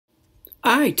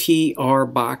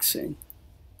ITRBoxing.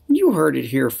 You heard it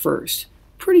here first.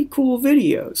 Pretty cool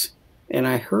videos. And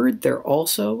I heard they're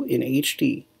also in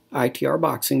HD.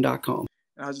 ITRBoxing.com.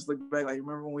 And I just look back, like,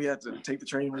 remember when we had to take the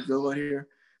train and we drove out here?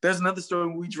 There's another story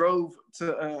when we drove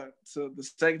to the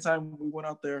second time we went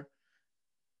out there,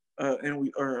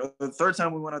 or the third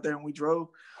time we went out there and we drove,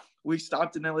 we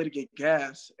stopped in LA to get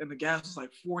gas, and the gas was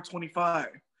like $4.25.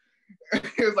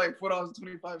 It was like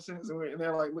 $4.25, and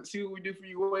they're like, "Let's see what we do for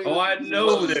you." Oh, I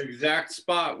know the exact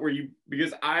spot where you,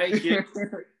 because I get.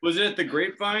 Was it at the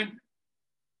Grapevine?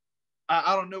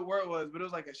 I don't know where it was, but it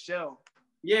was like a Shell.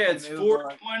 Yeah, it's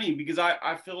 $4.20 because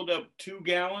I filled up 2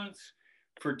 gallons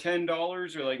for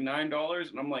 $10 or like $9,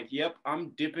 and I'm like, yep, I'm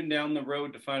dipping down the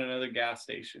road to find another gas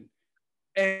station.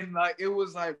 And like it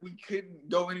was like we couldn't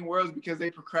go anywhere else because they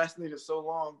procrastinated so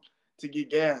long to get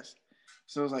gas.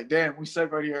 So it was like, damn, we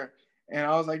stuck right here. And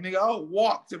I was like, nigga, I'll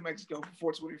walk to Mexico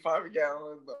for $4.25 a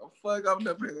gallon. But fuck, I'm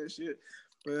not paying that shit.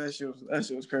 But that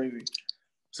shit was crazy.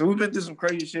 So we've been through some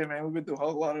crazy shit, man. We've been through a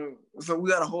whole lot of. So we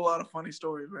got a whole lot of funny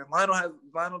stories, man.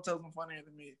 Lionel tells them funnier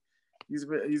than me. He's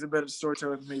a better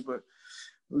storyteller than me. But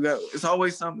it's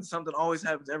always something. Something always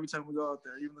happens every time we go out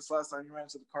there. Even this last time, he ran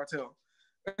into the cartel.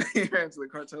 He ran into the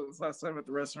cartel this last time at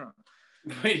the restaurant.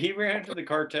 Wait, he ran into the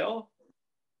cartel?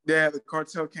 Yeah, the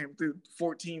cartel came through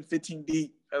 14, 15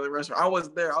 deep at the restaurant. I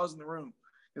wasn't there. I was in the room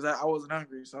because I wasn't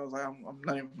hungry. So I was like, I'm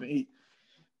not even going to eat.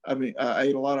 I mean, I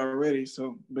ate a lot already.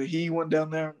 So, but he went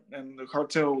down there and the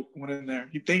cartel went in there.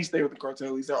 He thinks they were the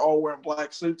cartel. They're all wearing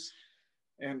black suits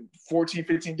and 14,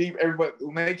 15 deep. Everybody,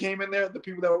 when they came in there, the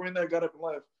people that were in there got up and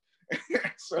left.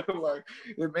 So, like,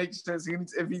 it makes sense.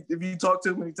 If you talk to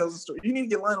him when he tells a story, you need to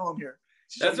get Lionel on here.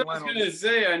 That's what I was going to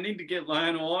say. I need to get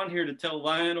Lionel on here to tell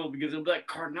Lionel because he'll be like,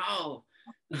 Cardinal,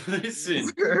 listen.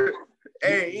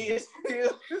 Hey, he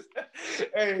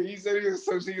said he was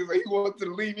so he was like he wanted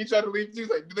to leave. He tried to leave. He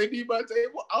was like, "Do they need my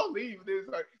table? I'll leave." And he's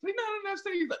like, "No,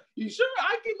 stay." He's like, "You sure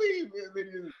I can leave?"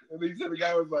 And then he said the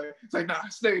guy was like, "It's like, nah,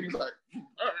 stay." And he's like,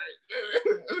 "All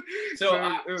right." So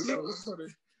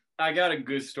I got a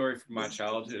good story from my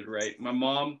childhood. Right, my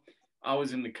mom. I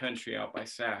was in the country out by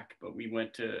Sac, but we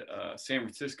went to San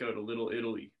Francisco to Little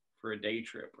Italy for a day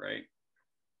trip. Right,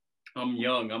 I'm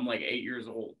young. I'm like 8 years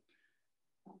old.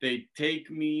 They take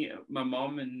me, my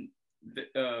mom and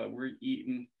we're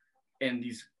eating, and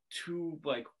these 2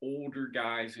 like older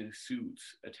guys in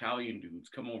suits, Italian dudes,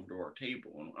 come over to our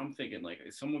table, and I'm thinking like,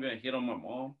 is someone gonna hit on my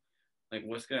mom? Like,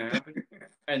 what's gonna happen?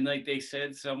 And like they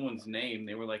said someone's name.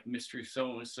 They were like, Mr.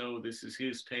 So and So, this is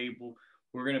his table.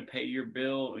 We're gonna pay your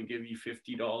bill and give you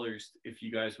 $50 if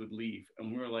you guys would leave.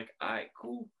 And we were like, all right,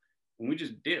 cool. And we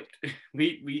just dipped.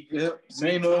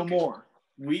 Say no more.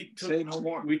 We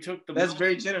took the That's money.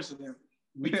 very generous of them.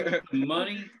 We took the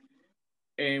money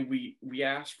and we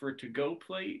asked for a to-go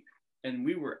plate and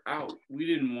we were out. We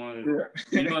didn't want to,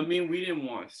 you know what I mean? We didn't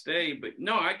want to stay, but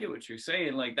no, I get what you're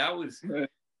saying. Like that was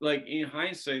like in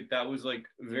hindsight, that was like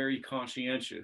very conscientious.